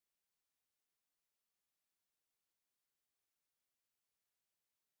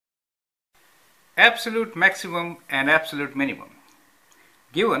Absolute maximum and absolute minimum.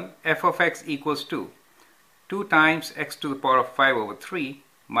 Given f of x equals to 2 times x to the power of 5 over 3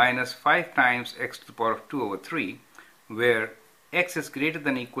 minus 5 times x to the power of 2 over 3, where x is greater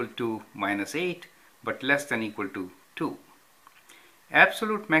than or equal to minus 8 but less than or equal to 2.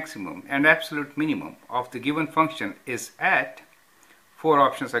 Absolute maximum and absolute minimum of the given function is at, 4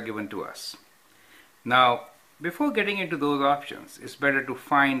 options are given to us. Now, before getting into those options, it's better to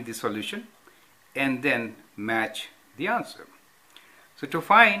find the solution and then match the answer. So to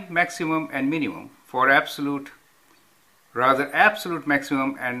find maximum and minimum for absolute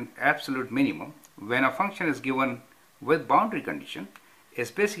maximum and absolute minimum when a function is given with boundary condition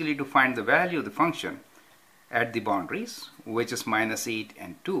is basically to find the value of the function at the boundaries, which is minus 8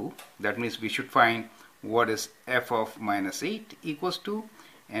 and 2. That means we should find what is f of minus 8 equals to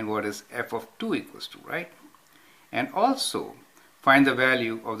and what is f of 2 equals to, right? And also find the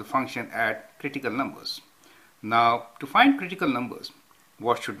value of the function at critical numbers. Now, to find critical numbers,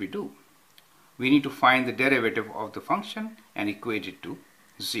 what should we do? We need to find the derivative of the function and equate it to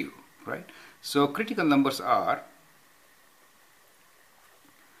 0, right? So critical numbers are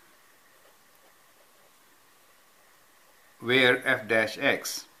where f dash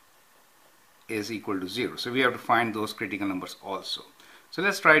x is equal to 0. So we have to find those critical numbers also. So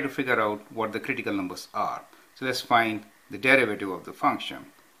let's try to figure out what the critical numbers are. So let's find the derivative of the function.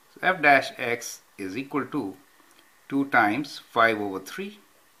 So f dash x is equal to 2 times 5 over 3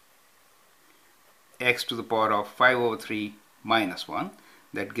 x to the power of 5 over 3 minus 1.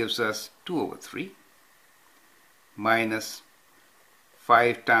 That gives us 2 over 3 minus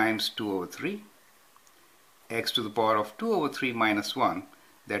 5 times 2 over 3 x to the power of 2 over 3 minus 1,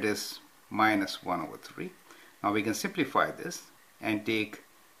 that is minus 1 over 3. Now we can simplify this and take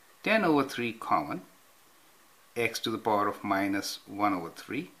 10 over 3 common, x to the power of minus 1 over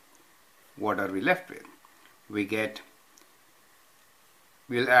 3. What are we left with?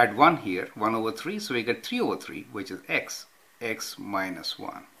 We'll add 1 here, 1 over 3, so we get 3 over 3, which is x minus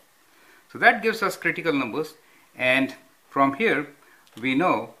 1. So that gives us critical numbers, and from here we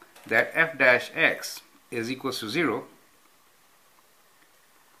know that f dash x is equals to 0.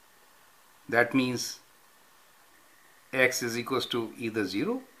 That means x is equals to either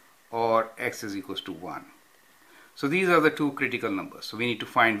 0 or x is equals to 1. So these are the two critical numbers. So we need to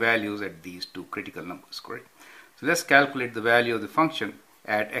find values at these two critical numbers, correct? So let's calculate the value of the function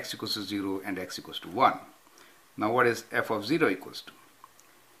at x equals to 0 and x equals to 1. Now what is f of 0 equals to?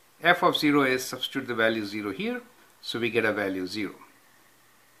 F of 0 is, substitute the value 0 here, so we get a value 0.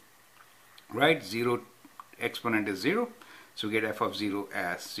 Right? 0 exponent is 0, so we get f of 0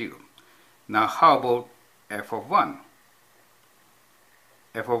 as 0. Now how about f of 1?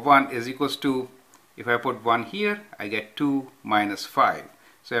 F of 1 is equals to, if I put 1 here, I get 2 minus 5.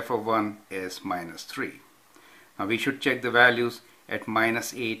 So f of 1 is minus 3. Now we should check the values at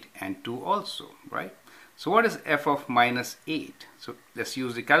minus 8 and 2 also, right? So what is f of minus 8? So let's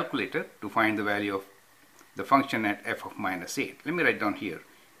use the calculator to find the value of the function at f of minus 8. Let me write down here,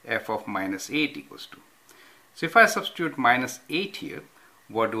 f of minus 8 equals to. So if I substitute minus 8 here,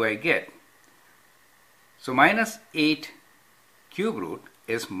 what do I get? So minus 8 cube root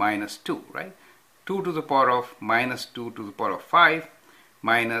is minus 2, right? 2 to the power of minus 2 to the power of 5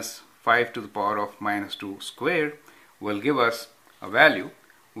 minus 5 to the power of minus 2 squared will give us a value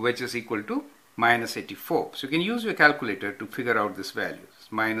which is equal to minus 84. So you can use your calculator to figure out this value.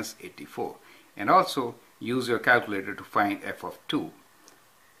 It's minus 84. And also use your calculator to find f of 2.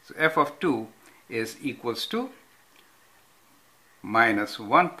 So f of 2 is equals to minus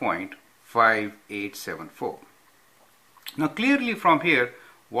 1.5874. Now clearly from here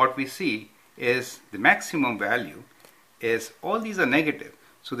what we see is the maximum value is, all these are negative,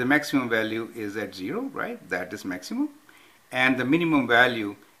 so the maximum value is at 0, right? That is maximum. And the minimum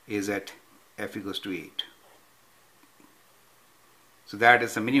value is at f equals to 8. So that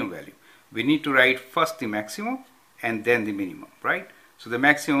is the minimum value. We need to write first the maximum and then the minimum, right? So the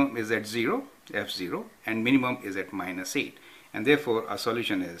maximum is at 0, f0, and minimum is at minus 8. And therefore our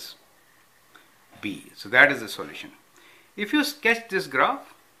solution is B. So that is the solution. If you sketch this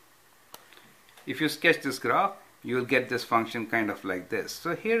graph, you will get this function kind of like this.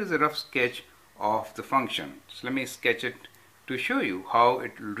 So here is a rough sketch of the function. So let me sketch it to show you how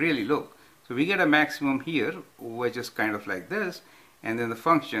it will really look. So we get a maximum here, which is kind of like this, and then the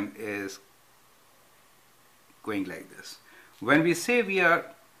function is going like this. When we say we are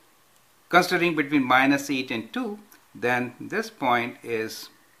considering between minus 8 and 2, then this point is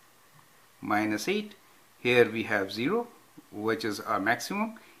minus 8. Here we have 0, which is our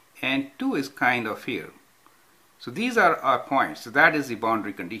maximum, and 2 is kind of here. So these are our points. So that is the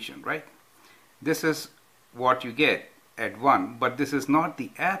boundary condition, right? this is what you get at 1, but this is not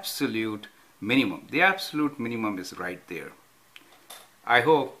the absolute minimum. The absolute minimum is right there. I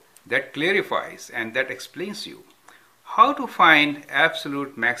hope that clarifies and that explains you how to find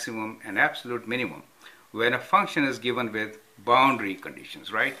absolute maximum and absolute minimum when a function is given with boundary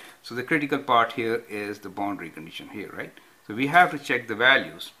conditions, right? So the critical part here is the boundary condition here, right? So we have to check the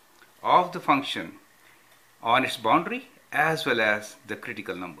values of the function on its boundary as well as the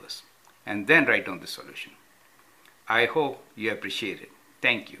critical numbers, and then write down the solution. I hope you appreciate it.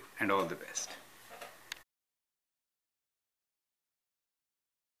 Thank you and all the best.